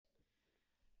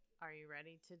Are you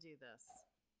ready to do this?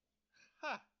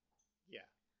 Huh. Yeah,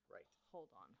 right. Hold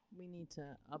on. We need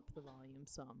to up the volume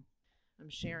some.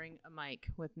 I'm sharing a mic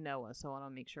with Noah, so I want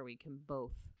to make sure we can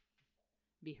both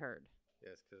be heard.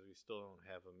 Yes, because we still don't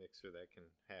have a mixer that can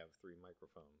have 3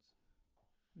 microphones.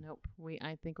 Nope.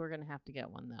 I think we're going to have to get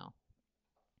one, though.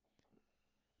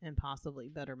 And possibly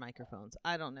better microphones.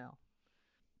 I don't know.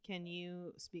 Can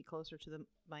you speak closer to the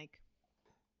mic?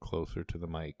 Closer to the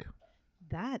mic.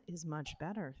 That is much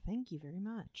better. Thank you very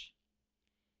much.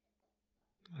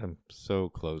 I'm so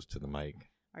close to the mic.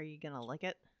 Are you going to lick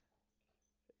it?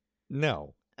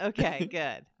 No. Okay,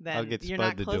 good. Then I'll get you're Spud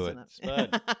not to close do it. enough.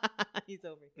 Spud. He's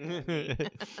over here.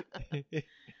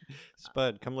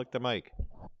 Spud, come lick the mic.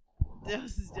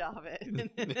 Just stop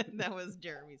it. That was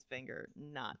Jeremy's finger,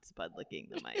 not Spud licking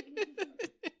the mic.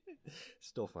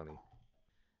 Still funny.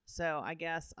 So I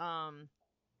guess,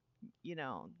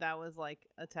 that was like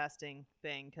a testing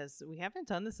thing because we haven't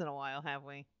done this in a while, have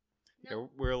we? No. Yeah,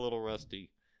 we're a little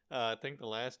rusty. I think the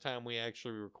last time we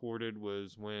actually recorded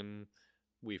was when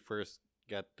we first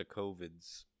got the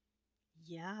COVIDs.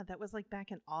 Yeah, that was like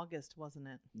back in August, wasn't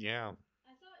it? Yeah.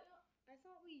 I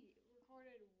thought we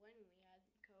recorded when we had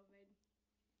COVID.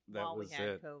 While we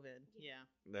had COVID, yeah.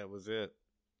 That was it.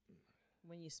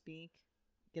 When you speak,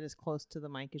 get as close to the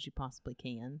mic as you possibly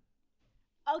can.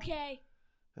 Okay.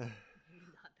 Not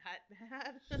that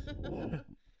bad.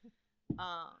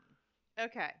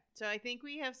 Okay, so I think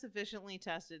we have sufficiently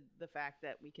tested the fact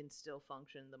that we can still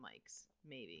function the mics.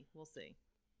 Maybe. We'll see.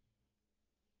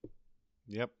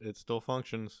 Yep, it still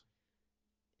functions.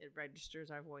 It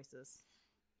registers our voices.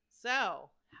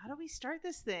 So, how do we start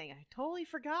this thing? I totally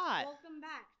forgot. Welcome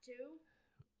back to...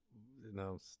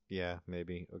 No, yeah,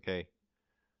 maybe. Okay.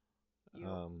 It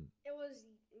was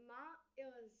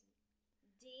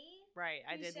D. Right,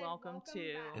 I did said welcome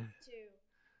to. back to.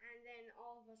 And then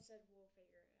all of us said we'll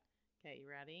figure it out. Okay, you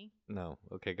ready? No.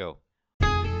 Okay, go.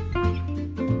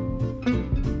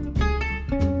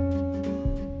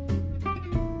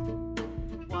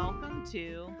 Welcome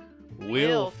to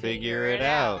We'll Figure It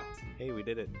Out. Hey, we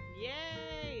did it.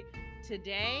 Yay!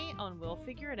 Today on We'll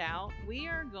Figure It Out, we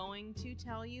are going to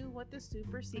tell you what the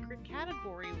super secret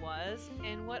category was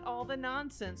and what all the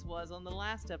nonsense was on the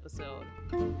last episode.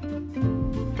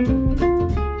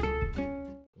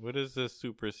 What is this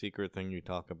super secret thing you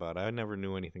talk about? I never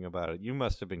knew anything about it. You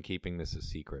must have been keeping this a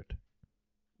secret.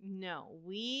 No,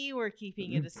 we were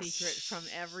keeping it a secret from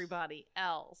everybody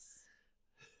else.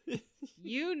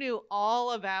 You knew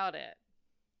all about it.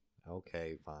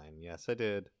 Okay, fine. Yes, I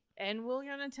did. And we're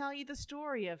going to tell you the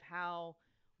story of how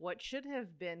what should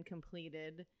have been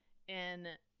completed in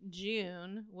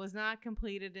June was not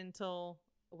completed until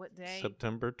what day?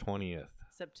 September 20th.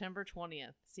 September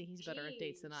 20th. See, he's better at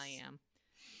dates than I am.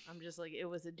 I'm just like, it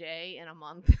was a day and a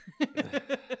month.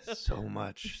 So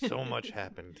much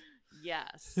happened.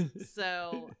 Yes.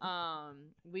 So,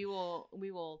 we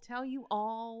will tell you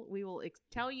all. We will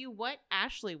tell you what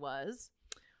Ashley was.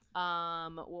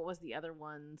 What was the other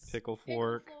ones? Pickle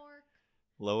Fork,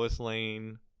 Lois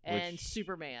Lane, and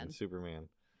Superman.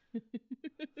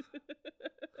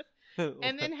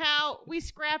 And then how we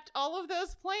scrapped all of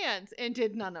those plans and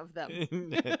did none of them.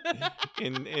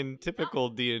 in typical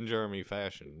Dee and Jeremy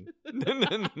fashion.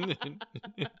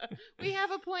 We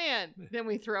have a plan. Then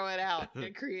we throw it out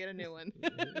and create a new one.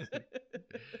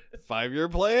 5-year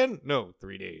plan? No,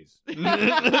 3 days. Pretty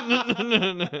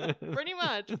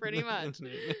much.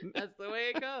 That's the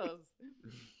way it goes.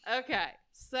 Okay,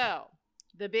 so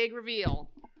the big reveal.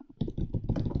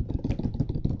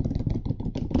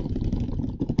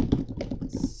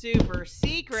 Super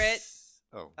secret.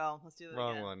 Oh, let's do that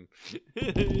wrong again. one.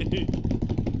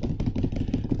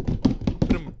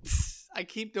 I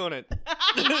keep doing it.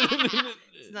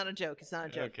 It's not a joke.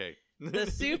 Okay. The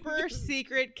super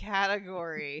secret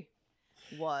category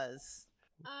was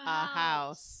a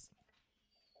house.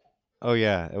 Oh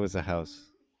yeah, it was a house.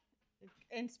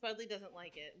 And Spudley doesn't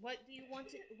like it. What do you want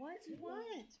to? What? Why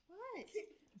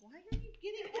are you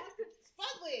getting off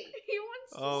Spudley? He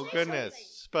wants to Oh say goodness, something.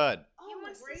 Spud. He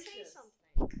wants to say gracious.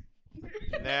 something.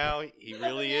 Now he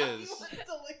really Now is. He wants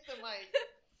to lick the mic.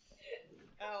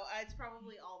 Oh, it's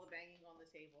probably all the banging on the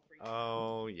table for you.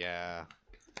 Oh yeah.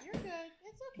 You're good.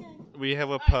 It's okay. We have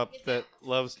a right, pup get that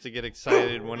loves to get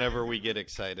excited whenever we get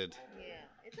excited. Yeah,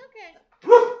 it's okay.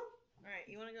 All right,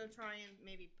 you want to go try and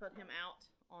maybe put him out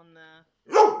on the...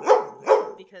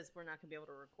 Because we're not going to be able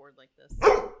to record like this.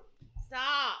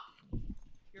 Stop!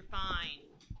 You're fine.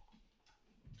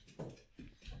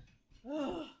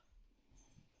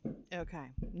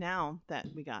 Okay, now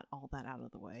that we got all that out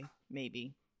of the way,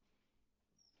 maybe.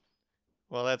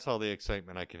 Well, that's all the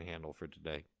excitement I can handle for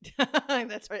today.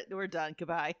 That's right. We're done.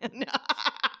 Goodbye.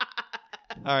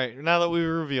 All right, now that we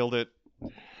revealed it,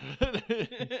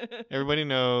 everybody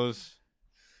knows.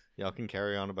 Y'all can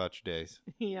carry on about your days.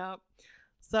 Yep.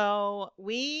 So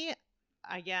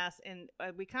I guess, and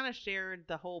we kind of shared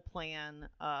the whole plan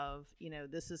of,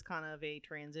 this is kind of a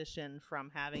transition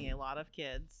from having a lot of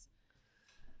kids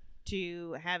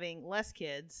to having less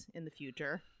kids in the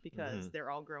future because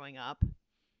they're all growing up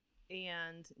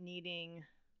and needing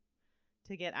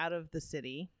to get out of the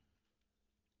city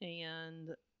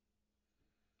and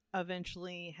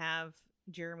eventually have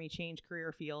Jeremy change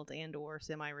career field and or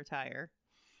semi-retire.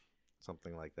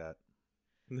 Something like that.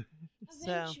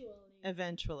 So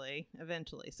eventually.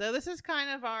 So this is kind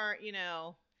of our,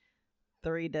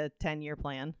 3 to 10 year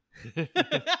plan.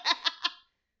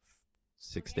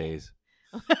 6 days.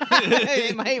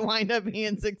 It might wind up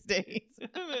being 6 days.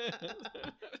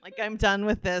 Like, I'm done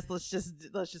with this. Let's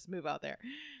just move out there.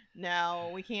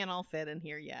 No, we can't all fit in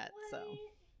here yet. So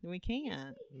we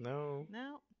can't. No.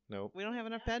 Nope. We don't have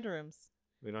enough bedrooms.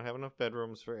 We don't have enough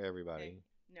bedrooms for everybody. Okay.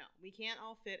 No, we can't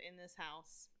all fit in this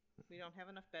house. We don't have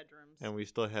enough bedrooms. And we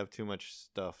still have too much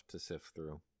stuff to sift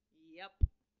through. Yep.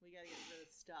 We gotta get rid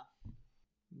of stuff.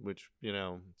 Which,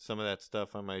 some of that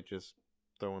stuff I might just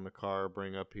throw in the car,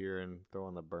 bring up here, and throw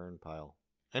on the burn pile.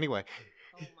 Anyway.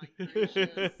 Oh my gracious.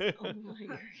 Oh my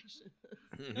gracious.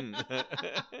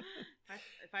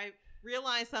 If I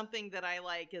realize something that I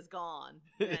like is gone,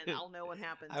 then I'll know what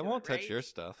happened. I won't touch your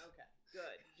stuff. Okay,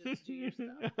 good. Just do your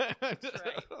stuff. That's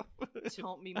right.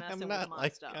 Don't be messing with my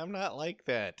stuff. I'm not like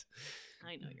that.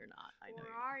 I know you're not. I know. Or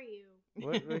are you?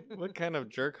 What kind of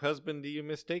jerk husband do you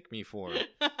mistake me for?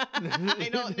 I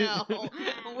don't know.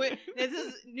 This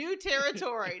is new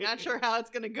territory. Not sure how it's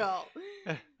gonna go.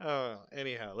 Oh,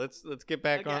 anyhow, let's get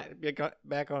back on.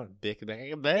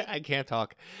 I can't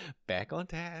talk. Back on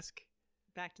task.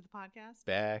 Back to the podcast.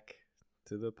 Back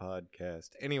to the podcast.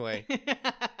 Anyway.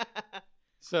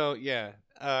 So, yeah,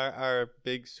 our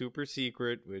big super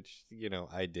secret, which,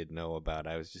 I did know about.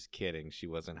 I was just kidding. She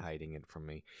wasn't hiding it from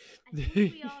me. I think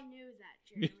we all knew that,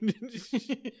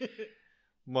 Jeremy.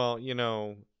 Well,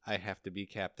 I have to be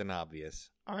Captain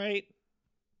Obvious. All right.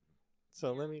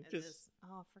 So let me just...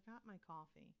 Oh, I forgot my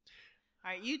coffee.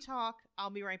 All right, you talk.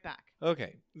 I'll be right back.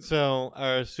 Okay. So,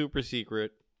 our super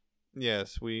secret,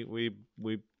 yes, we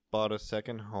bought a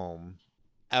second home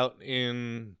out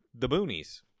in the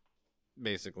boonies.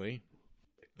 Basically,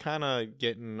 kind of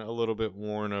getting a little bit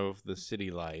worn of the city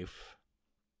life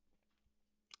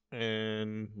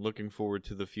and looking forward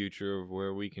to the future of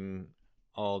where we can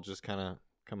all just kind of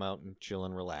come out and chill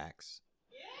and relax.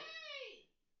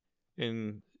 Yay!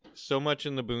 And so much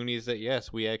in the boonies that,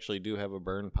 yes, we actually do have a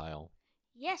burn pile.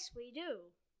 Yes, we do.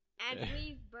 And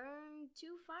we've burned 2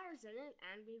 fires in it,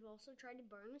 and we've also tried to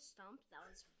burn a stump that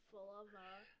was full of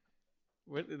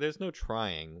There's no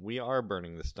trying. We are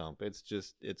burning the stump. It's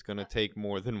going to take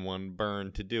more than one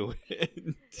burn to do it. It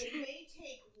may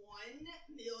take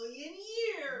 1,000,000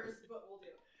 years, but we'll do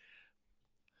it.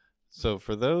 So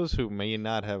for those who may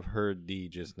not have heard Dee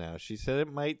just now, she said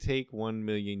it might take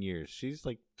 1,000,000 years. She's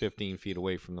like 15 feet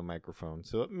away from the microphone,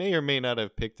 so it may or may not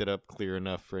have picked it up clear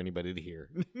enough for anybody to hear.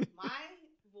 My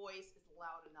voice is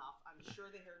loud enough. I'm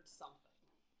sure they heard something.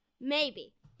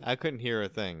 Maybe. I couldn't hear a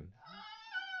thing.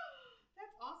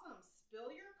 Awesome.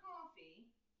 Spill your coffee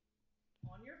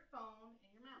on your phone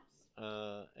and your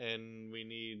mouse. And we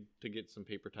need to get some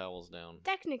paper towels down.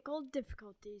 Technical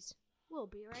difficulties. We'll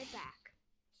be right back.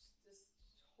 This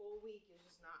whole week is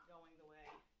just not going the way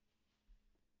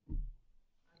I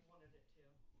wanted it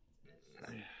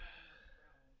to.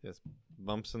 Yes,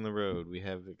 bumps in the road. We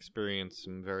have experienced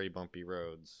some very bumpy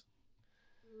roads.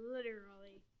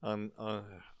 Literally.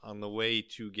 On the way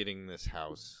to getting this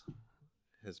house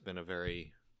has been a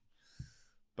very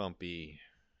bumpy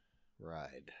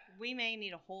ride. We may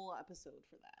need a whole episode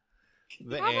for that.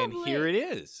 And here it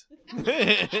is.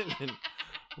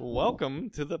 Welcome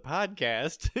to the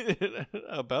podcast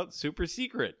about Super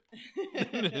Secret.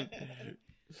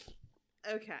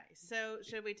 Okay, so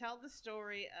should we tell the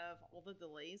story of all the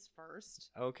delays first?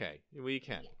 Okay, we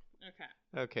can. Okay.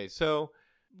 Okay, so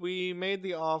we made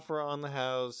the offer on the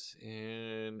house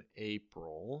in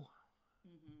April.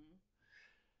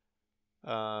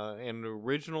 And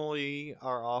originally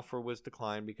our offer was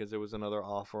declined because there was another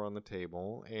offer on the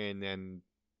table. And then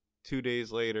 2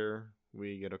 days later,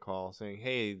 we get a call saying,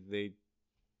 hey, the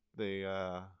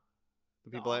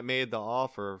people that made the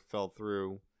offer fell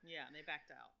through. Yeah, they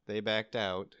backed out. They backed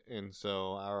out, and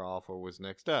so our offer was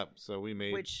next up. So we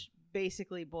made... Which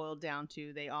basically boiled down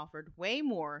to they offered way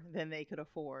more than they could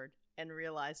afford and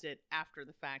realized it after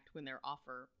the fact when their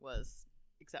offer was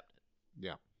accepted.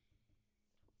 Yeah.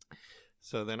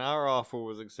 So then our offer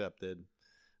was accepted.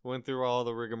 Went through all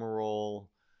the rigmarole,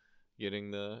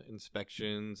 getting the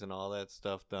inspections and all that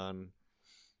stuff done,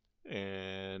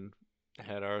 and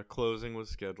had our closing was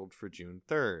scheduled for June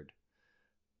 3rd.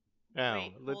 Now,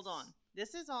 Wait, hold on.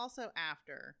 This is also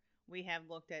after we have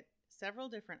looked at several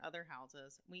different other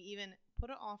houses. We even put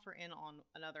an offer in on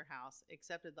another house,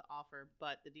 accepted the offer,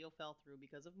 but the deal fell through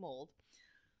because of mold.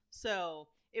 So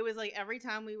it was like every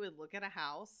time we would look at a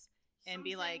house and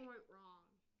be like, went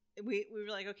wrong. we were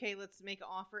like, okay, let's make an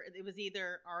offer. It was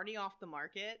either already off the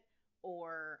market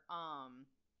or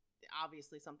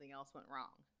obviously something else went wrong.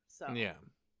 So yeah.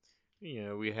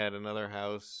 We had another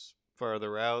house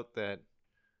farther out that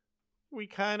we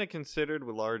kind of considered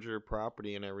with larger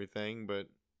property and everything, but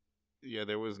yeah,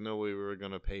 there was no way we were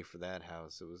going to pay for that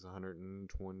house. It was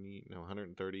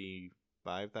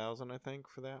 $135,000, I think,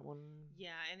 for that one.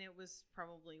 Yeah, and it was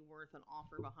probably worth an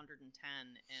offer of 110,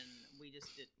 and we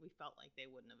felt like they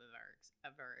wouldn't have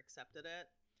ever accepted it.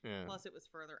 Yeah. Plus, it was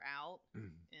further out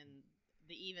in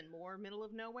the even more middle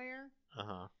of nowhere.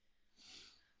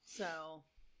 So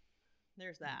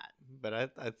there's that. But I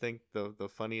think the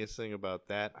funniest thing about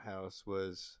that house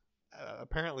was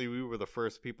apparently we were the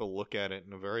first people to look at it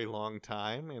in a very long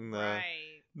time, and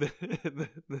Right.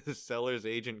 the seller's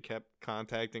agent kept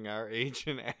contacting our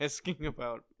agent asking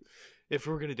about if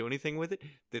we were going to do anything with it.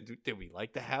 Did we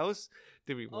like the house?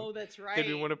 Oh, that's right. Did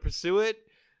we want to pursue it?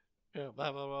 Blah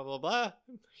blah blah blah blah.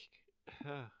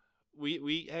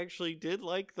 We actually did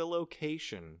like the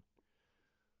location,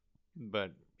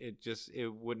 but it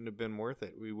wouldn't have been worth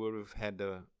it. We would have had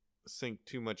to sink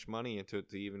too much money into it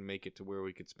to even make it to where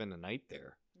we could spend a night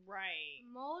there. Right.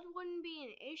 Mold wouldn't be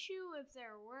an issue if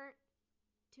there weren't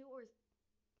two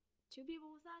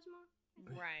people with asthma.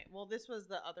 Right. Well, this was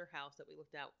the other house that we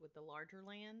looked at with the larger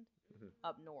land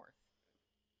up north.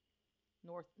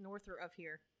 North or of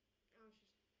here.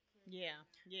 Yeah.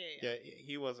 Yeah,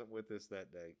 he wasn't with us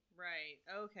that day. Right.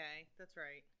 Okay. That's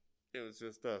right. It was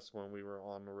just us when we were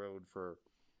on the road for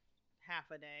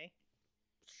Half a day.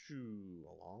 a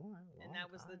long And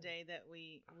that was the time. day that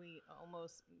we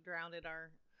almost drowned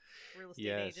our real estate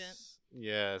agent.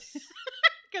 Yes.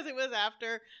 Because it was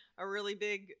after a really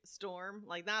big storm,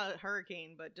 like not a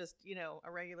hurricane, but just,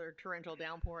 a regular torrential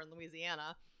downpour in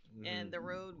Louisiana. And the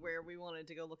road where we wanted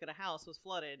to go look at a house was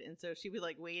flooded. And so she was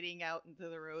like wading out into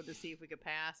the road to see if we could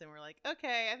pass. And we're like,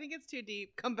 okay, I think it's too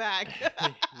deep. Come back.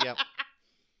 Yep.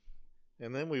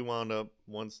 And then we wound up,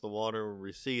 once the water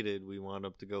receded, we wound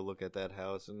up to go look at that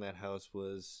house. And that house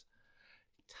was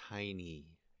tiny.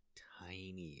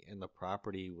 And the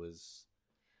property was...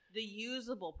 The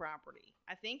usable property.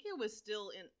 I think it was still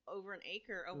in over an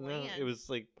acre of land. it was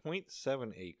like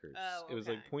 0.7 acres. Oh, It was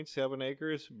like okay. 0.7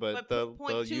 acres, but the the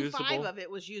 0.25 usable of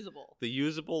it was usable. the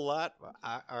usable lot,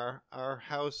 our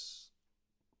house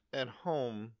at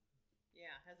home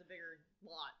Yeah, has a bigger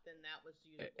lot than that was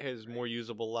usable. has right? more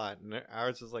usable lot, and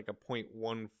ours is like a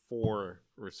 0.14 or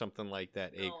something like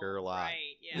that acre Oh, lot.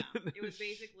 Right, yeah. It was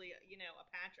basically, a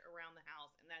patch around the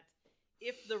house, and that's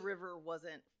if the river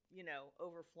wasn't,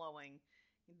 overflowing.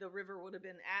 The river would have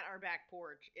been at our back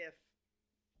porch if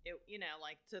it,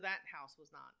 so that house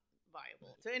was not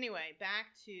viable. So anyway, back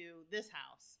to this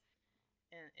house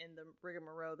and the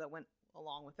rigmarole that went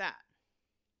along with that.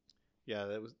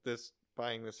 Yeah,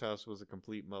 buying this house was a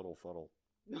complete muddle fuddle.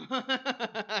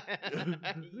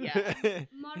 Yes.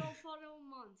 Muddle fuddle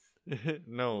month.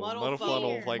 No, Muddle muddle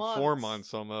fuddle fuddle like 4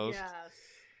 months almost. Yes.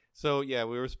 So, yeah,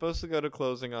 we were supposed to go to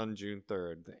closing on June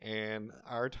 3rd, and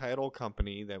our title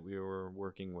company that we were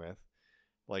working with,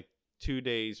 like 2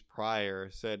 days prior,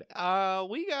 said,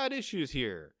 we got issues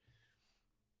here.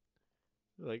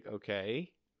 Like,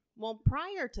 okay. Well,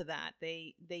 prior to that,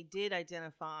 they did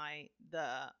identify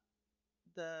the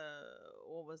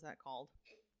what was that called?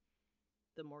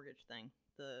 The mortgage thing,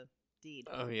 the deed.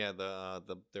 Oh, yeah,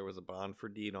 there was a bond for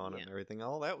deed on it Yeah. and everything.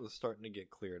 All that was starting to get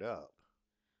cleared up.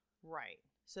 Right.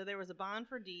 So there was a bond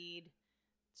for deed.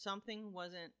 Something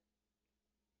wasn't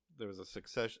There was a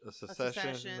succession a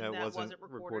succession that that wasn't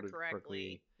recorded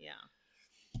correctly. Yeah.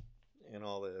 And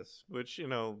all this, which,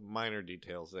 minor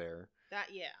details there. That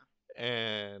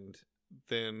And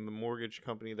then the mortgage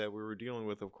company that we were dealing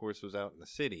with, of course, was out in the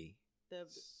city. the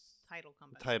title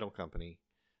company. Title company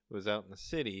was out in the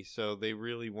city, so they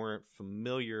really weren't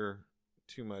familiar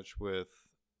too much with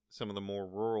some of the more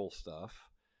rural stuff.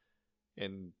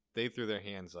 And they threw their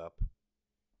hands up.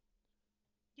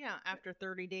 Yeah, after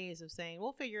 30 days of saying,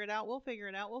 we'll figure it out, we'll figure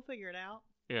it out, we'll figure it out.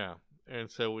 Yeah,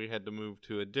 and so we had to move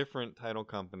to a different title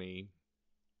company,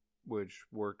 which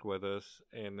worked with us.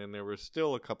 And then there were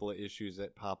still a couple of issues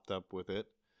that popped up with it.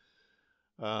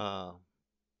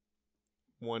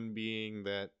 One being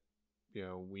that,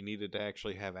 we needed to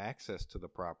actually have access to the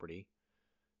property,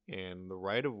 and the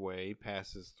right-of-way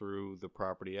passes through the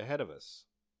property ahead of us.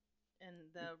 And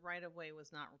the right-of-way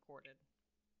was not recorded.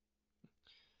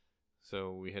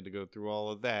 So we had to go through all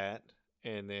of that,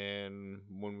 and then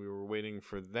when we were waiting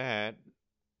for that,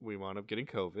 we wound up getting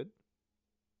COVID.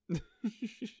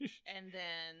 And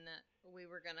then we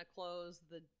were going to close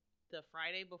the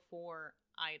Friday before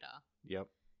Ida. Yep.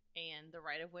 And the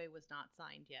right-of-way was not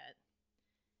signed yet.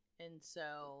 And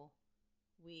so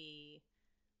we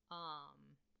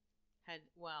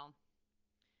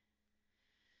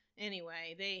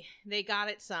anyway, they got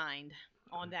it signed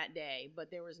on that day,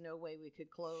 but there was no way we could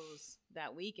close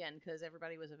that weekend because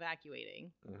everybody was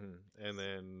evacuating. Mm-hmm. And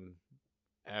then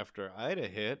after Ida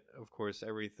hit, of course,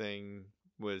 everything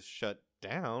was shut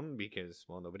down because,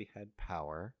 well, nobody had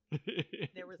power.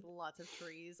 There was lots of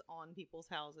trees on people's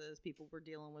houses. People were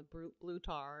dealing with blue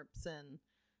tarps, and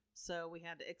so we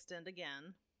had to extend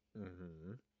again.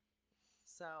 Mm-hmm.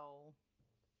 So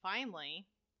finally,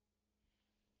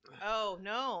 oh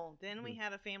no, then we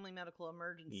had a family medical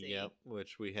emergency. Yep,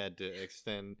 which we had to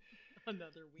extend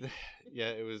another week. Yeah,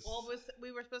 it was. Well,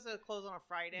 we were supposed to close on a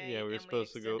Friday. Yeah, we were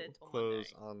supposed to go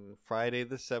close Monday. on Friday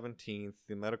the 17th.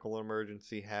 The medical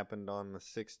emergency happened on the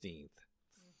 16th.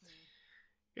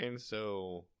 Mm-hmm. And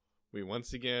so we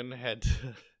once again had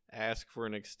to ask for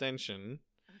an extension.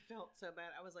 I felt so bad.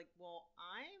 I was like, well,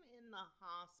 I'm in the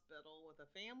hospital with a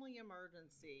family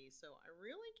emergency, so I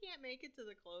really can't make it to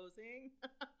the closing.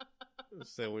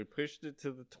 So we pushed it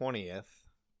to the 20th,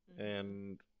 Mm-hmm.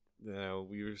 and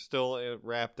we were still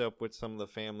wrapped up with some of the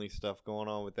family stuff going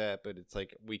on with that, but it's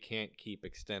like we can't keep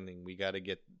extending. We got to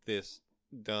get this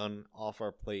done off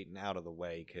our plate and out of the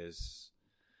way because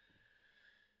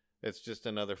it's just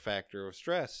another factor of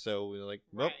stress. So we're like,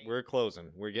 well, Right. We're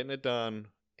closing. We're getting it done,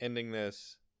 ending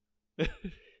this.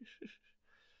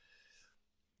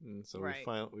 And so Right.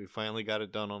 we finally got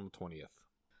it done on the 20th.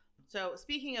 So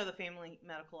speaking of the family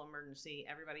medical emergency,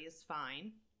 everybody is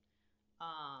fine.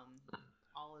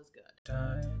 All is good.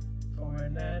 Time for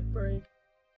an ad break.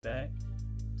 Back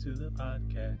to the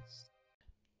podcast.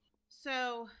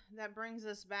 So that brings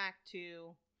us back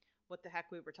to what the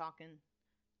heck we were talking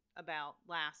about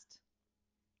last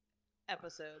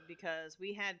episode, because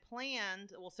we had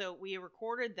planned, so we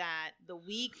recorded that the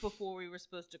week before we were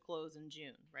supposed to close in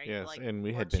June, right? Yes, like, and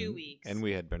we or had 2 been, weeks. and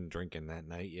we had been drinking that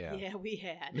night. Yeah, Yeah, we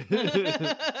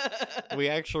had. We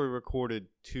actually recorded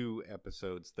 2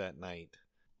 episodes that night.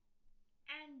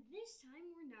 And this time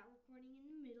we're not recording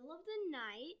in the middle of the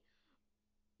night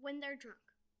when they're drunk.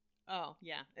 Oh,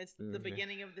 yeah. It's the Mhm.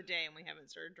 beginning of the day and we haven't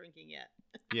started drinking yet.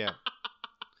 Yeah,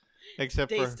 except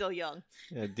Day's for still young.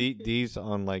 D's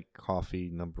on like coffee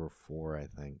number 4, I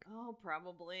think. Oh,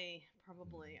 probably. I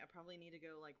probably need to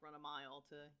go like run a mile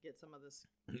to get some of this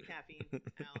caffeine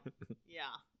out.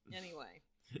 Yeah. Anyway.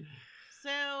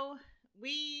 So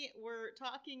we were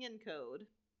talking in code,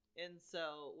 and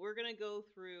so we're going to go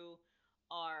through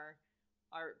our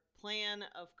plan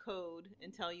of code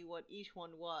and tell you what each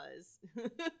one was.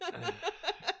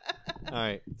 All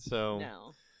right, so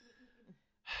No.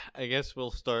 I guess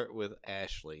we'll start with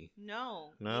Ashley.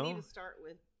 No. No? We need to start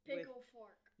with Pickle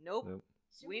fork. Nope. Nope.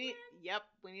 We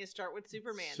need to start with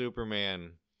Superman.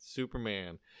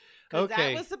 Superman. 'Cause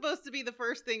Okay. that was supposed to be the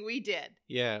first thing we did.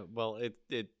 Yeah, well,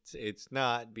 it's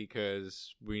not,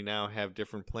 because we now have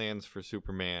different plans for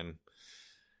Superman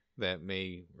that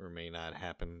may or may not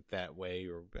happen that way,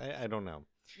 or I don't know.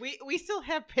 We still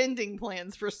have pending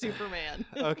plans for Superman.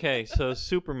 Okay, so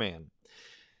Superman.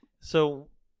 So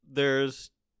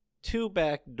there's 2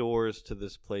 back doors to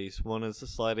this place. One is the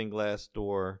sliding glass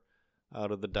door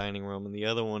out of the dining room, and the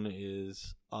other one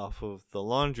is off of the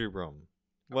laundry room.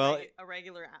 Well, a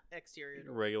regular exterior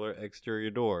door. regular exterior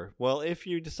door. Well, if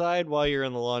you decide while you're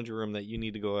in the laundry room that you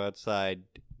need to go outside,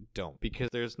 don't, because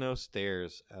there's no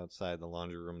stairs outside the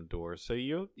laundry room door. So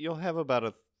you'll have about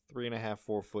a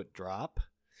 3.5-4 foot drop.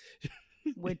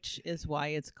 Which is why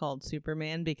it's called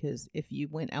Superman, because if you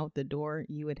went out the door,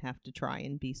 you would have to try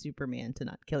and be Superman to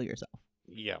not kill yourself.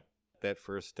 Yeah, that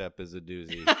first step is a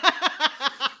doozy.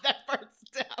 That first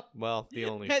step. Well, the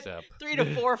only That step. 3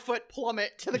 to 4 foot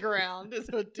plummet to the ground is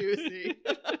a doozy.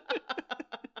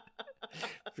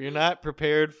 If you're not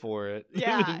prepared for it.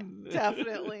 Yeah,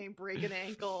 definitely break an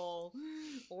ankle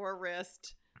or a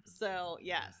wrist. So,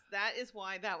 yes, that is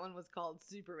why that one was called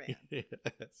Superman.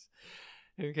 Yes.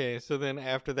 Okay, so then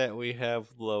after that we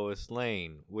have Lois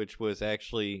Lane, which was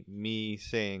actually me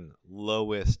saying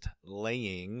lowest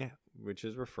laying, which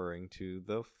is referring to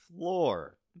the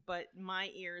floor. But my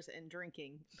ears and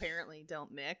drinking apparently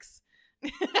don't mix.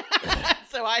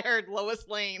 So I heard Lois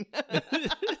Lane.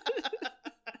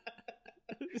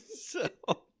 So,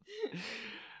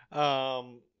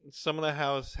 some of the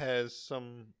house has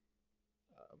some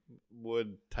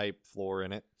wood type floor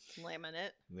in it.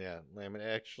 Laminate. Yeah,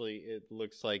 laminate. Actually, it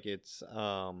looks like it's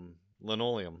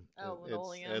linoleum. Oh,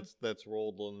 linoleum. That's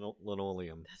rolled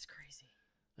linoleum. That's crazy.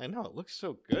 I know, it looks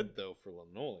so good though for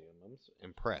linoleum. I'm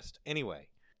impressed. Anyway,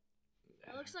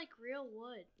 It looks like real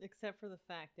wood. Except for the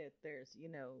fact that there's,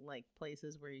 like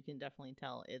places where you can definitely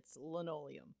tell it's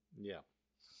linoleum. yeah.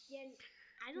 Yeah,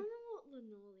 I don't know what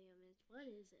linoleum is. What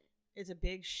is it? It's a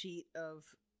big sheet of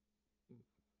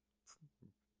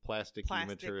Plastic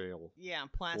material. Yeah,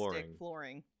 plastic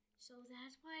flooring. So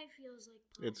that's why it feels like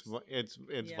plastic.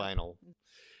 It's Yeah. vinyl.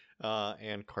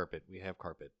 And carpet. We have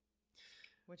carpet.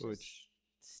 Which is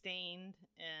stained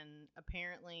and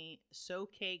apparently so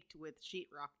caked with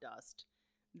sheetrock dust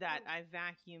that I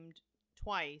vacuumed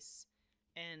twice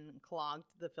and clogged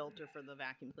the filter for the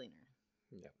vacuum cleaner.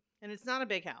 Yeah. And it's not a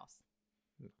big house.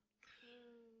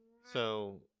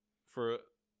 So for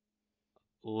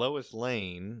Lois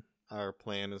Lane, our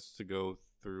plan is to go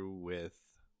through with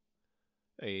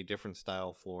a different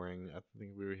style flooring. I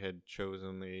think we had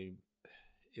chosen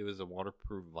it was a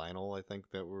waterproof vinyl, I think,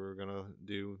 that we were gonna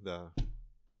do.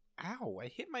 Ow, I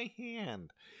hit my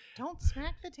hand. Don't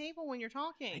smack the table when you're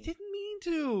talking. I didn't mean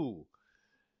to.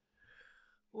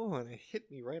 Oh, and it hit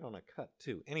me right on a cut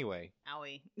too. Anyway.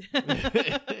 Owie.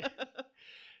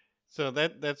 So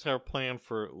that's our plan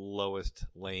for Lois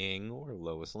Lane or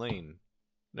Lois Lane.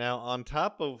 Now, on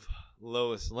top of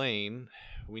Lois Lane,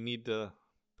 we need to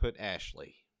put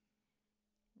Ashley.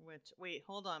 Wait,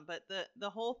 hold on. But the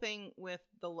whole thing with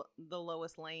the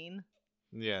Lois Lane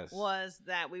Yes. was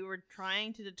that we were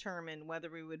trying to determine whether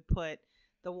we would put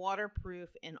the waterproof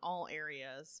in all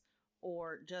areas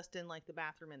or just in like the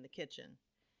bathroom and the kitchen.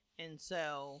 And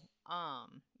so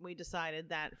we decided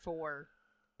that for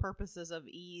purposes of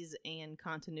ease and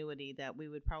continuity that we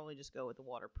would probably just go with the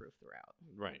waterproof throughout.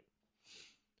 Right.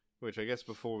 Which I guess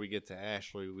before we get to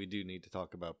Ashley, we do need to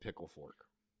talk about Pickle Fork.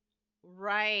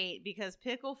 Right, because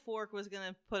Pickle Fork was going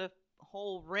to put a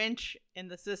whole wrench in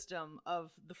the system of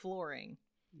the flooring.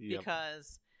 Yep.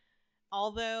 Because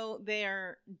although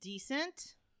they're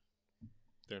decent,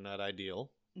 They're not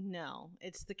ideal. no,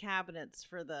 it's the cabinets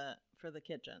for the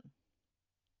kitchen.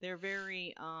 They're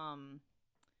very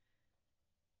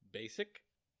Basic.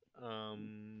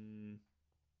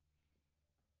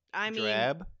 I mean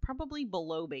Drab. probably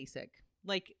below basic.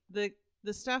 Like the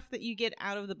stuff that you get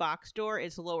out of the box store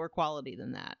is lower quality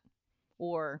than that.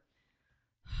 Or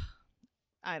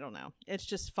I don't know. It's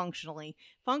just functionally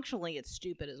it's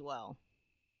stupid as well.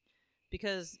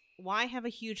 Because why have a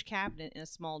huge cabinet in a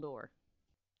small door?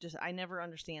 I never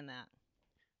understand that.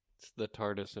 It's the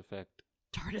TARDIS effect.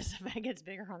 TARDIS effect gets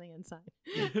bigger on the inside.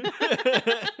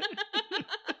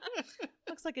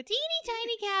 Looks like a teeny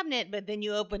tiny cabinet, but then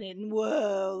you open it and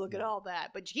whoa, look at all that.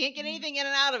 But you can't get anything in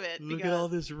and out of it. Look at all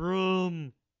this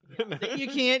room. that you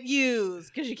can't use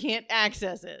because you can't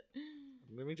access it.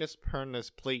 Let me just turn this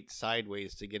plate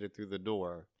sideways to get it through the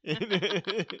door.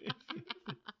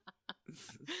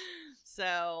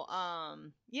 So,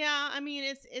 yeah, I mean,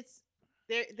 it's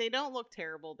they don't look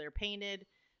terrible. They're painted,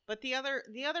 but the other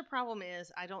problem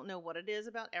is I don't know what it is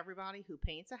about everybody who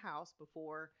paints a house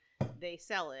before they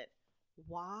sell it.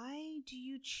 Why do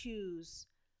you choose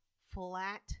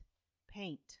flat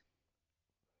paint?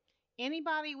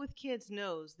 Anybody with kids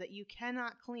knows that you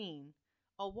cannot clean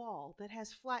a wall that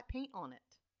has flat paint on it.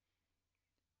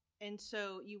 And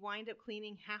so you wind up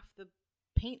cleaning half the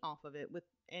paint off of it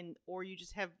or you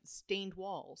just have stained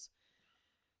walls.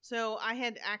 So I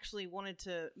had actually wanted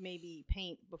to maybe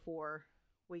paint before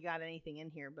we got anything in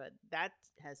here, but that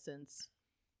has since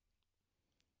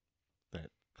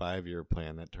That 5-year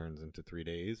plan that turns into 3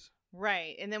 days.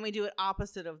 right. And then we do it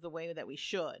opposite of the way that we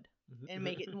should and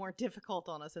make it more difficult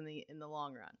on us in the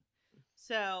long run.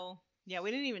 So yeah,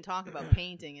 we didn't even talk about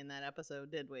painting in that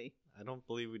episode, did we? I don't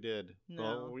believe we did. No.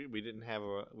 Well, we didn't have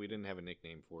a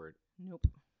nickname for it. Nope.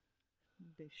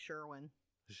 Be Sherwin.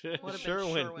 Would have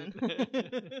been Sherwin.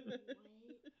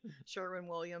 Sherwin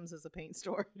Williams is a paint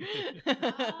store.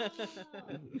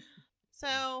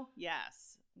 So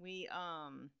yes, we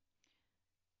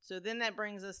so then that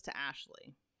brings us to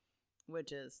Ashley,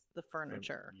 which is the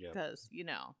furniture, Yep. because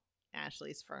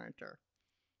Ashley's furniture.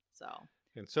 So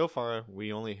And so far,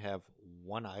 we only have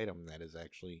one item that is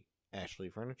actually Ashley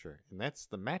furniture, and that's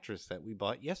the mattress that we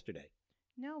bought yesterday.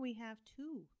 no, we have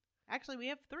two. Actually, we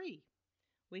have three.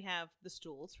 We have the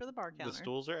stools for the bar counter. The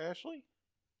stools are Ashley?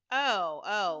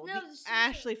 Oh, No, the the sushi-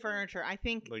 Ashley Furniture. I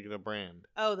think. Like the brand.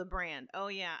 Oh, the brand. Oh,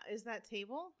 yeah. Is that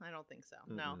table? I don't think so.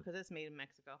 No, Mm-mm. because it's made in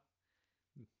Mexico.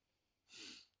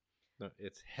 No,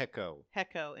 it's Hecco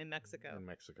Hecco in Mexico. in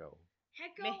Mexico.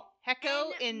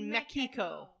 Hecco and in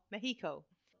Mexico.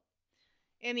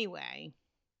 Anyway,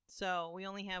 so we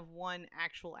only have one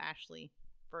actual Ashley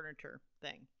Furniture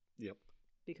thing Yep.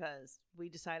 because we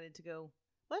decided to go.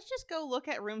 Let's just go look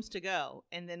at rooms to go,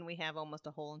 and then we have almost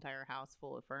a whole entire house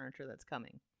full of furniture that's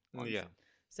coming. on Yeah.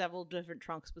 Several different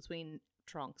trucks between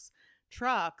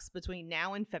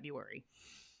now and February.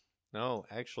 No,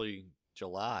 actually,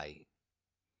 July.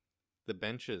 The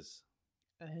benches.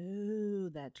 Oh,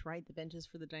 that's right. The benches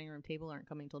for the dining room table aren't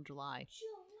coming till July.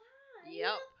 July.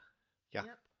 Yep. Yeah.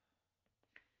 Yep.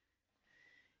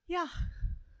 Yeah.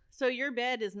 So your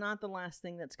bed is not the last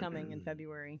thing that's coming in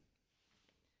February.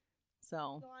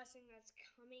 So The last thing that's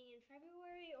coming in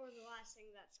February, or the last thing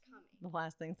that's coming? the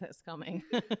last thing that's coming.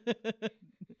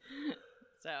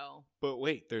 So But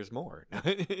wait, there's more.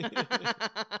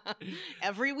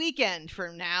 every weekend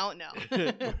from now, no.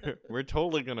 We're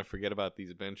totally going to forget about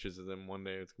these benches, and then one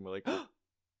day it's going to be like,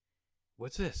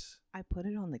 what's this? I put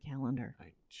it on the calendar.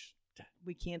 Shh.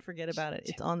 We can't forget about it.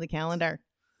 It's on the calendar.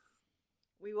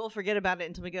 We will forget about it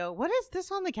until we go, what is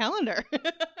this on the calendar?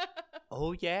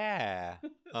 Oh, yeah.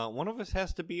 One of us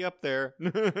has to be up there.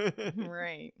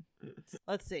 Right.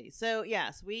 Let's see. So,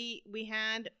 yes, we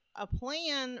had a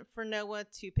plan for Noah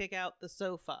to pick out the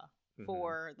sofa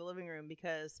for the living room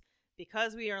because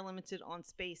we are limited on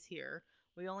space here.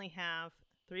 We only have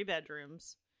 3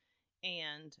 bedrooms,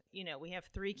 and we have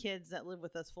 3 kids that live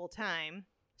with us full time.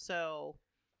 So,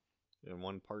 And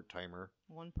one part-timer.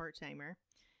 one part-timer.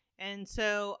 And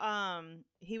so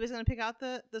he was going to pick out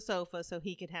the sofa so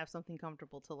he could have something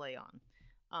comfortable to lay on.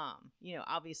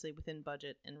 Obviously within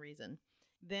budget and reason.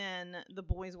 Then the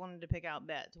boys wanted to pick out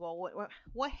beds. Well,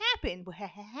 what happened? What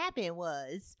happened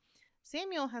was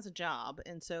Samuel has a job,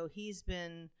 and so he's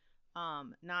been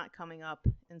not coming up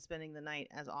and spending the night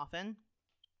as often.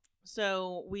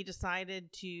 So we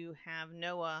decided to have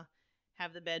Noah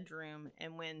have the bedroom,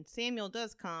 and when Samuel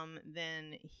does come,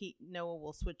 then Noah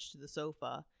will switch to the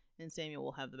sofa, and Samuel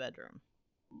will have the bedroom.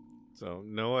 So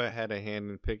Noah had a hand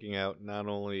in picking out not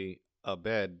only a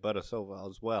bed, but a sofa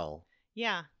as well.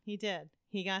 Yeah, he did.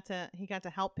 He got to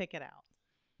help pick it out.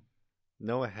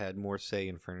 Noah had more say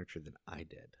in furniture than I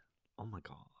did. Oh my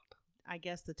god. I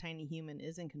guess the tiny human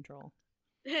is in control.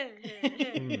 It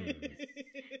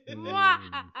Mm.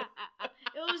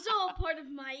 was all part of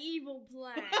my evil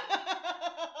plan.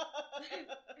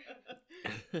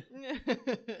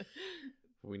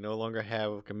 We no longer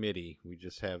have a committee. We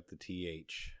just have the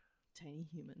TH. Tiny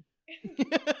human.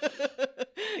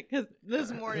 Because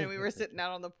this morning we were sitting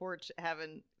out on the porch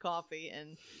having coffee,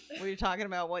 and we were talking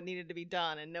about what needed to be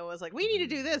done, and Noah's like, we need to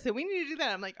do this and we need to do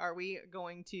that. I'm like, are we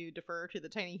going to defer to the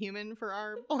tiny human for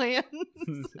our plans?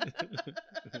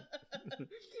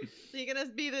 So you're gonna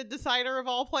be the decider of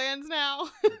all plans now?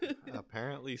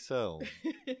 Apparently so.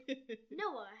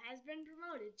 Noah has been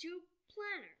promoted to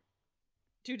planner.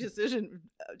 To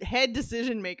head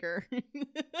decision maker.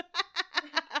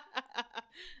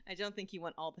 I don't think you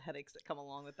want all the headaches that come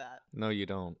along with that. No, you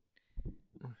don't.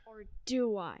 Or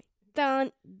do I?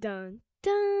 Dun, dun,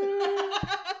 dun.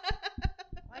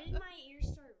 Why did my ears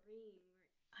start ringing?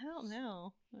 I don't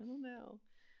know.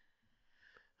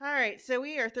 All right, so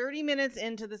we are 30 minutes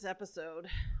into this episode.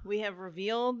 We have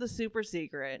revealed the super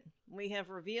secret. We have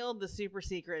revealed the super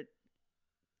secret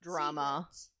drama.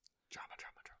 Drama.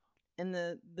 And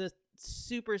the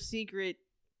super secret,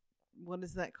 what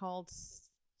is that called?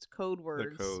 Code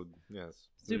words. The code, yes.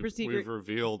 Super We've secret.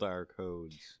 revealed our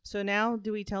codes. So now,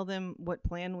 do we tell them what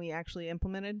plan we actually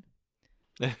implemented?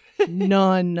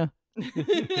 None.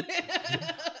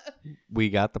 We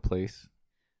got the place.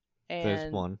 And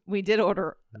There's one. we did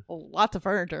order lots of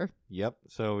furniture. Yep.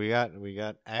 So we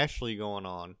got Ashley going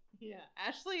on. Yeah,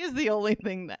 Ashley is the only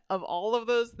thing that, of all of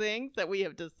those things that we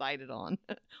have decided on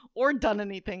or done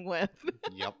anything with.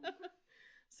 Yep.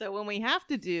 So when we have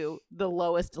to do the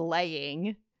lowest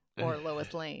laying or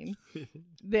lowest lane,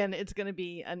 then it's going to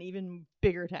be an even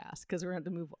bigger task because we're going to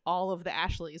have to move all of the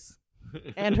Ashleys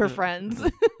and her friends.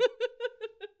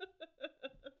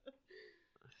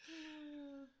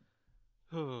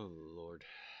 Oh Lord.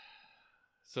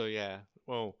 So yeah.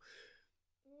 Well.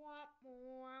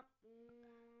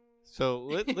 So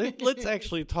let's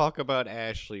actually talk about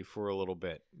Ashley for a little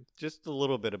bit. Just a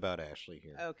little bit about Ashley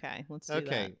here. Okay, let's do that.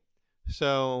 Okay.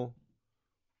 So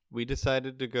we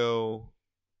decided to go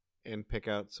and pick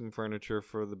out some furniture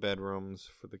for the bedrooms,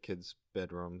 for the kids'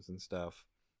 bedrooms and stuff.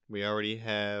 We already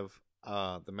have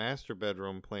the master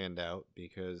bedroom planned out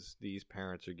because these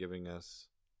parents are giving us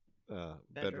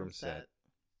bedroom set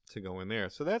to go in there.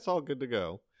 So that's all good to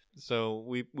go. So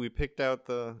we picked out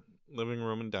the living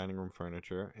room and dining room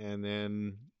furniture, and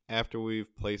then after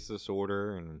we've placed this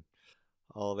order and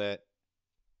all that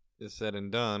is said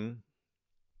and done,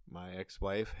 my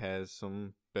ex-wife has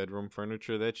some bedroom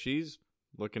furniture that she's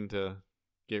looking to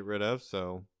get rid of,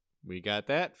 so we got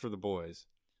that for the boys.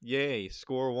 Yay,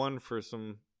 score 1 for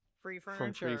some Free furniture.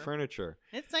 from free furniture.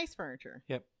 It's nice furniture.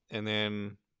 Yep. And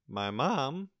then my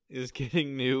mom is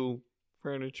getting new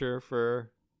furniture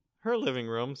for her living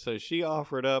room, so she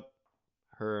offered up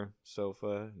her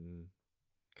sofa and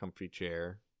comfy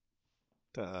chair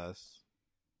to us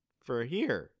for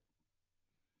here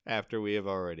after we have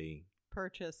already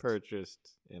Purchased.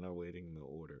 and awaiting the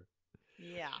order.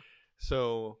 Yeah.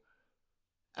 So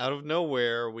out of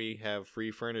nowhere, we have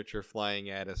free furniture flying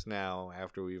at us now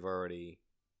after we've already...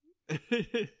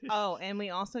 Oh, and we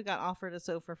also got offered a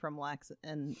sofa from Lex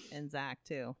and Zach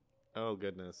too. Oh,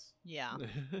 goodness. Yeah.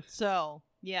 So,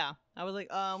 yeah. I was like,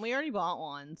 we already bought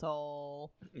one,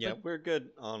 so... Yeah, we're good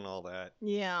on all that.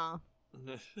 Yeah.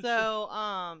 So,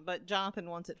 but Jonathan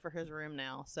wants it for his room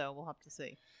now, so we'll have to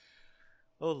see.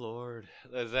 Oh, Lord.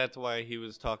 That's why he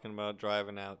was talking about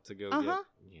driving out to go get...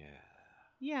 Yeah.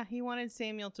 Yeah, he wanted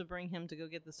Samuel to bring him to go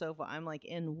get the sofa. I'm like,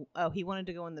 he wanted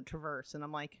to go in the Traverse, and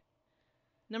I'm like,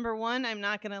 number 1, I'm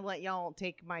not going to let y'all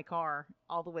take my car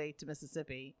all the way to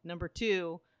Mississippi. Number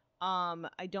 2,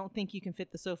 I don't think you can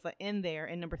fit the sofa in there.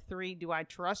 And number 3, do I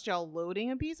trust y'all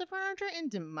loading a piece of furniture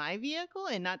into my vehicle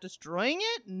and not destroying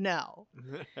it? No.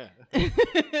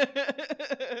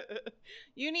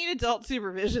 You need adult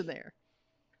supervision there.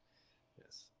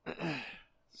 Yes.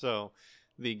 So,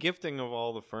 the gifting of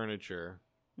all the furniture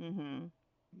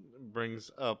brings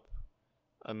up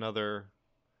another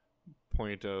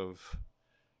point of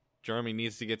Jeremy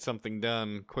needs to get something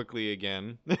done quickly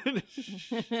again.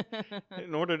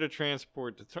 In order to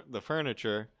transport the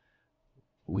furniture,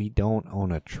 we don't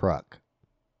own a truck.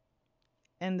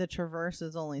 And the Traverse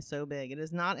is only so big. It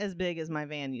is not as big as my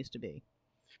van used to be.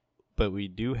 But we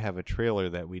do have a trailer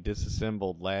that we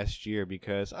disassembled last year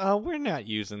because, we're not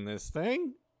using this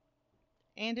thing.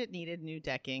 And it needed new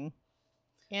decking.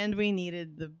 And we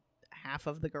needed the half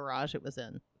of the garage it was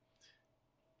in.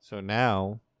 So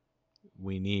now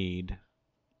we need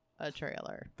a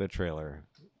trailer. The trailer.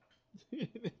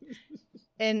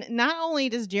 And not only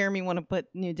does Jeremy want to put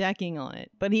new decking on it,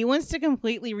 but he wants to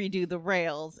completely redo the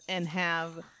rails and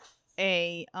have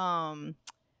a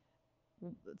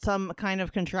some kind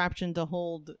of contraption to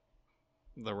hold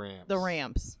the ramps.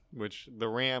 The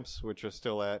ramps, which are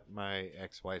still at my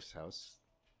ex-wife's house.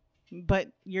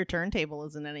 But your turntable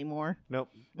isn't anymore. Nope.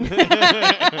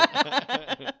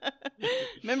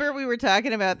 Remember we were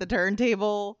talking about the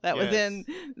turntable that was in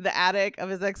the attic of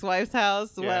his ex-wife's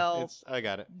house? Yeah, well, I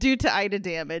got it. Due to Ida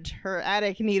damage, her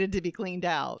attic needed to be cleaned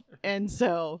out. And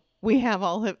so we have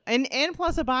all of... And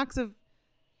plus a box of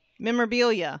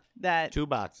memorabilia that... 2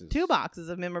 boxes. 2 boxes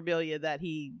of memorabilia that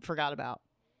he forgot about.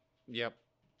 Yep.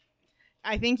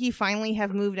 I think you finally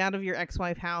have moved out of your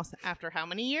ex-wife house after how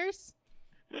many years?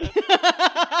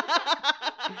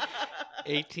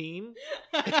 18.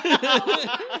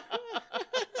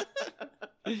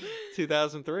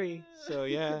 2003. So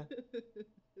yeah,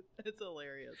 that's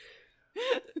hilarious.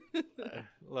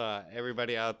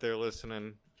 Everybody out there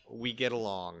listening, we get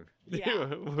along.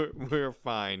 Yeah, we're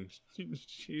fine.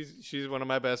 She's one of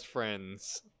my best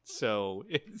friends, so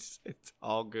it's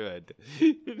all good.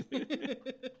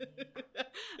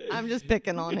 I'm just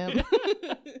picking on him.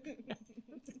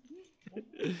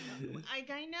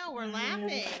 I know we're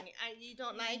laughing. You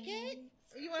don't like it?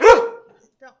 You want?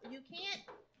 You can't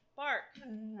bark.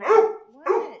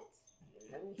 What?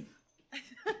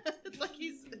 It's like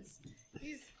he's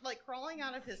like crawling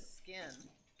out of his skin.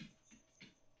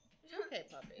 Okay,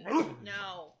 puppy.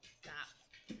 No,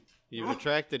 stop. You've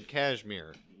attracted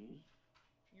Cashmere.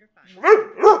 You're fine.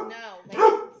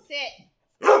 No, sit.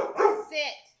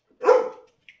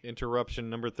 Interruption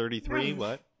number 33.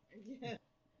 What?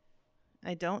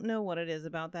 I don't know what it is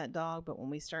about that dog, but when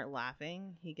we start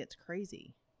laughing, he gets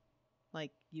crazy.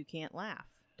 Like, you can't laugh.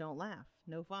 Don't laugh.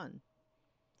 No fun.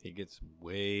 He gets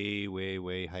way, way,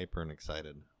 way hyper and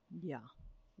excited. Yeah.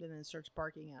 And then starts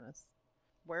barking at us.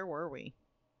 Where were we?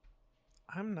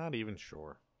 I'm not even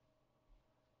sure.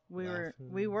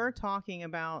 We were talking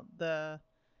about the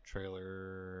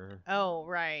trailer. Oh,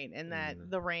 right. And that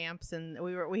the ramps, and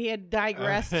we had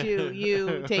digressed to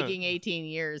you taking 18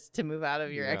 years to move out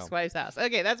of your ex-wife's house.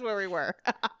 Okay, that's where we were.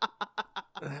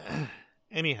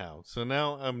 Anyhow, so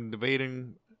now I'm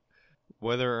debating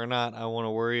whether or not I want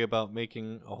to worry about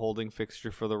making a holding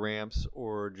fixture for the ramps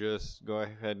or just go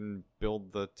ahead and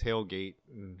build the tailgate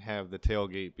and have the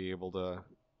tailgate be able to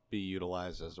be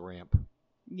utilized as a ramp.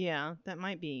 Yeah, that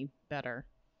might be better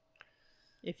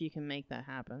if you can make that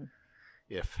happen.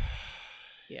 If.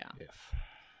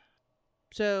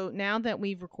 So now that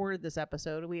we've recorded this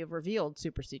episode, we have revealed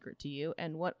Super Secret to you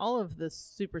and what all of the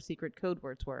Super Secret code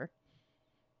words were.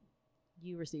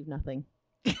 You receive nothing.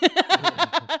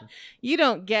 You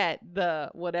don't get the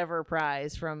whatever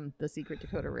prize from the secret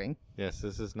decoder ring. Yes,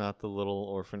 this is not the little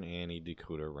Orphan Annie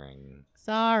decoder ring.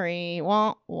 Sorry.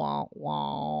 Wah, wah,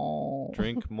 wah.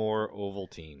 Drink more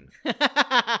Ovaltine.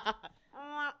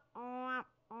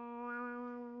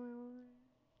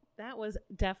 That was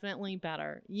definitely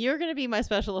better. You're going to be my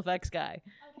special effects guy.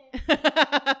 Okay.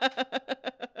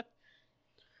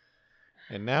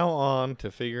 And now on to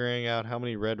figuring out how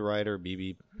many Red Ryder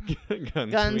BB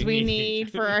guns we need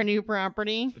for our new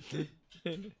property.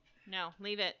 No,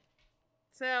 leave it.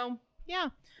 So, yeah.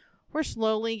 We're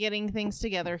slowly getting things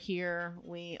together here.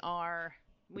 We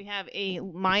have a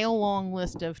mile-long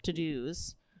list of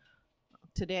to-dos.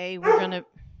 Today, we're going to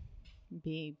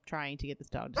be trying to get this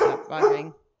dog to stop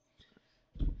barking.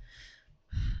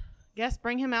 Guess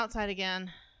bring him outside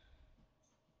again.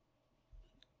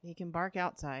 He can bark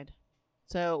outside.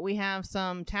 So we have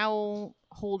some towel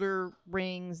holder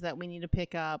rings that we need to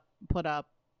put up,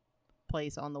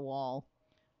 place on the wall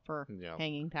for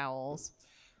hanging towels.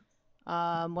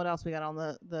 What else we got on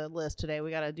the list today?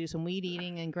 We got to do some weed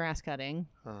eating and grass cutting.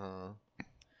 I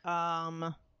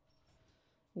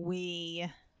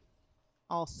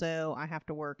have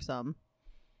to work some.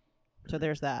 So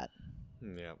there's that.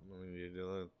 Yeah, we need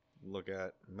to look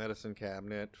at medicine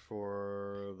cabinet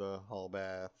for the hall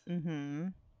bath. Mm-hmm.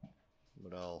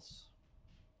 What else?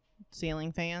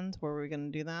 Ceiling fans. Were we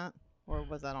going to do that? Or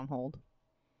was that on hold?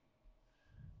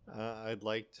 I'd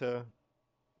like to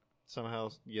somehow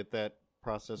get that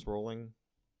process rolling.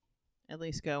 At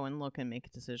least go and look and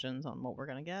make decisions on what we're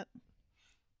going to get.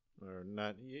 Or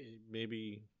not,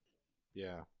 maybe,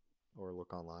 yeah. Or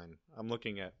look online. I'm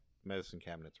looking at medicine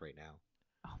cabinets right now.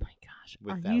 Oh my gosh.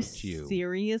 Without Are you you.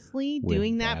 seriously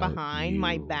doing that Without behind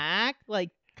my you. back? Like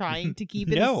trying to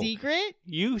keep it No. a secret?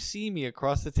 You see me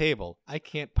across the table. I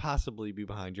can't possibly be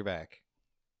behind your back.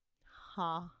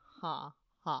 Ha, ha,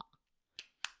 ha.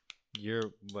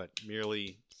 You're,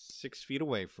 merely 6 feet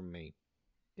away from me.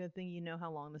 Good thing you know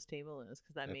how long this table is,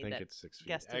 because I I made think that it's 6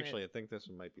 feet. guesstimate. Actually, I think this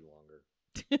one might be longer.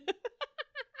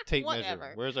 Tape measure.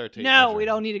 Whatever. Where's our tape No, measure? we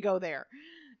don't need to go there.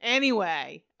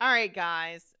 Anyway, all right,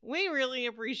 guys. We really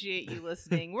appreciate you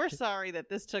listening. We're sorry that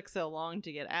this took so long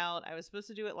to get out. I was supposed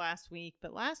to do it last week,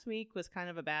 but last week was kind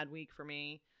of a bad week for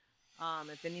me.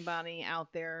 If anybody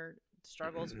out there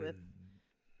struggles with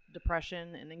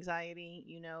depression and anxiety,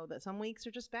 you know that some weeks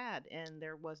are just bad, and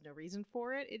there was no reason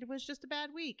for it. It was just a bad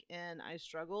week, and I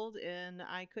struggled, and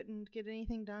I couldn't get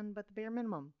anything done but the bare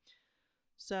minimum.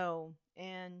 So,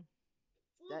 and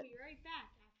We'll be right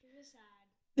back after this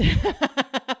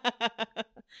ad.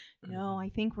 No, I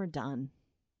think we're done.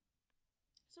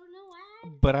 So no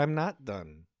ad? But I'm not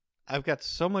done. I've got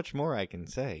so much more I can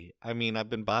say. I mean, I've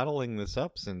been bottling this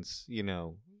up since,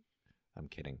 I'm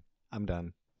kidding. I'm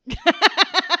done.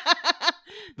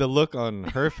 The look on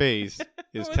her face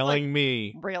is was telling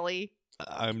me Really?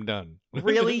 I'm done.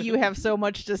 Really, you have so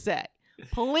much to say.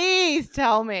 Please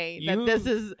tell me that this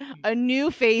is a new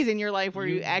phase in your life where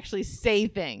you actually say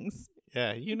things.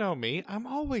 Yeah, you know me. I'm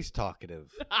always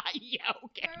talkative. Yeah,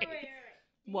 okay. Wait.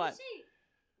 Did What? you say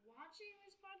watching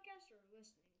this podcast or listening to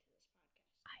this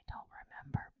podcast? I don't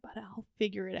remember, but I'll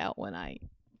figure it out when I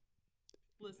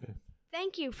listen.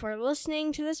 Thank you for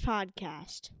listening to this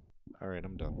podcast. All right,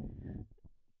 I'm done.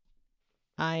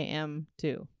 I am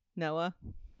too. Noah?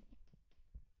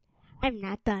 I'm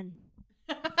not done.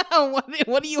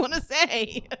 What do you want to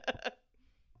say?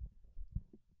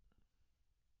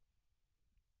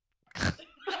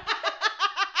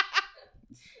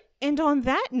 And on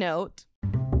that note,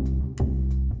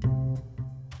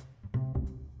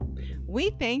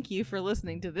 we thank you for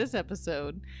listening to this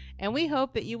episode, and we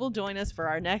hope that you will join us for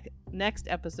our next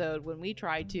episode when we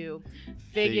try to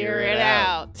figure it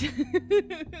out.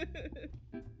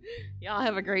 Y'all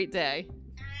have a great day.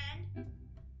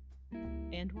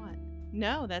 And what?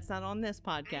 No, that's not on this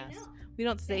podcast. We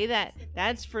don't say that.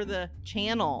 That's for the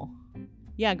channel.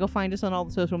 Yeah, go find us on all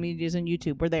the social medias and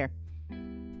YouTube. We're there.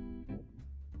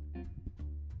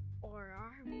 Or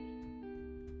are we?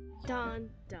 Dun,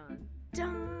 dun,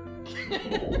 dun.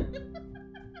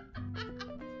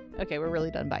 Okay, we're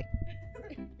really done. Bye.